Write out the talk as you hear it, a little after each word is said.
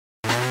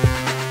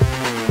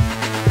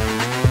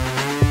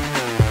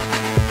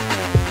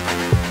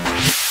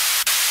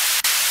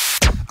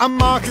I'm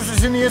Marcus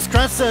Licinius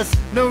Crassus.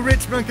 No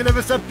rich man could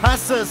ever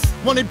surpass us.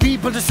 Wanted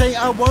people to say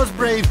I was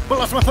brave, but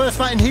lost my first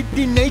fight and hid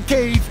in a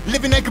cave.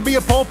 Living there could be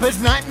a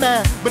pauper's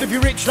nightmare, but if you're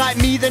rich like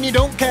me then you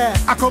don't care.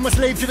 I call my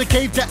slave to the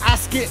cave to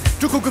ask it,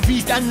 to cook a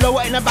feast and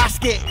lower in a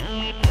basket.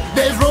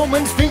 There's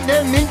Romans think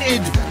they're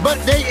minted, but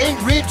they ain't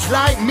rich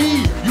like me.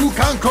 You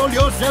can't call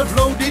yourself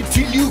loaded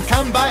till you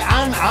can buy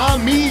an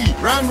army.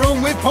 Ran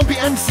Rome with Pompey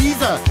and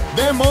Caesar,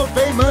 they're more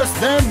famous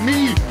than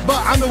me.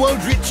 But I'm the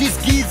world's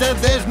richest geezer,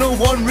 there's no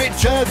one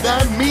richer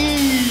than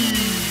me.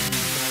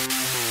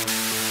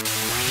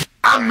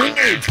 I'm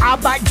minted! I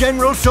back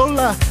General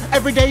Sulla,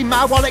 every day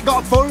my wallet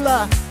got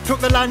fuller. Took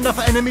the land off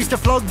enemies to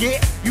flog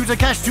it, use the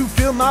cash to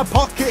fill my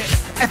pocket.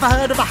 If I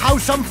heard of a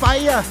house on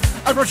fire,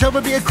 I'd rush over,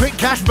 be a quick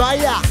cash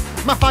buyer.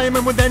 My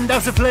firemen would then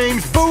douse the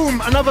flames,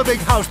 boom, another big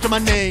house to my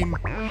name.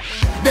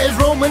 There's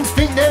Romans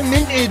think they're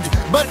minted,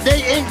 but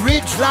they ain't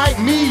rich like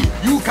me.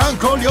 You can't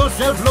call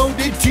yourself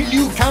loaded till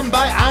you can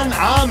buy an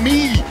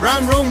army.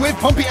 Ran Rome with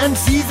Pompey and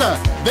Caesar,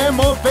 they're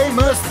more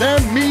famous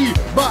than me.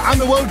 But I'm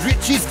the world's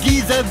richest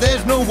geezer,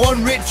 there's no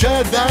one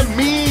richer than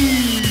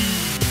me.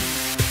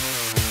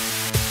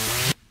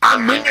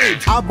 I'm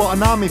minted! I bought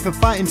an army for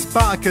fighting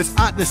Spartacus.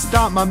 At the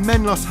start my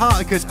men lost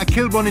Hearticus. I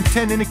killed 1 in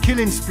 10 in a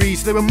killing spree,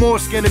 so they were more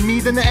scared of me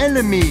than the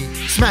enemy.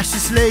 Smashed the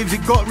slaves,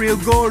 it got real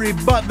gory,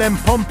 but then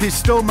Pompey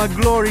stole my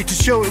glory to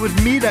show it was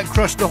me that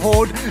crushed the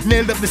horde.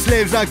 Nailed up the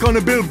slaves like on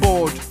a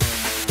billboard.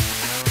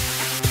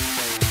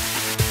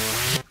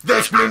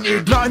 They're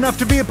splintered. Not enough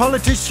to be a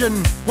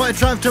politician, wanted to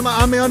triumph to my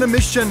army on a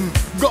mission.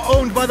 Got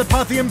owned by the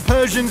Parthian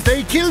Persians,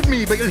 they killed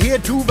me, but you'll hear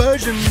 2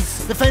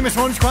 versions. The famous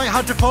one's quite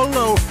hard to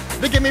follow,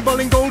 they gave me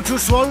bowling gold to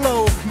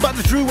swallow. But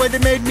the true way they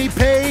made me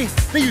pay,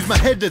 they used my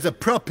head as a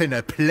prop in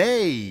a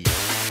play.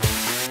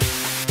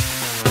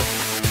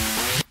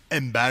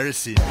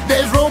 Embarrassing.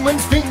 There's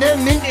Romans think they're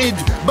minted,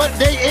 but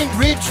they ain't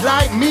rich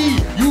like me.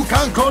 You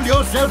can't call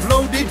yourself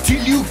loaded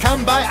till you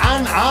can buy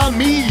an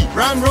army.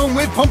 Ran Rome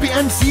with Pompey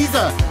and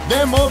Caesar,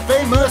 they're more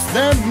famous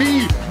than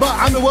me. But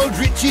I'm the world's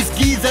richest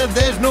geezer,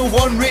 there's no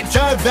one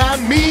richer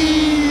than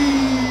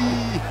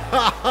me.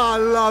 Ha ha,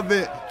 love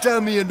it.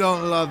 Tell me you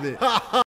don't love it. Ha ha.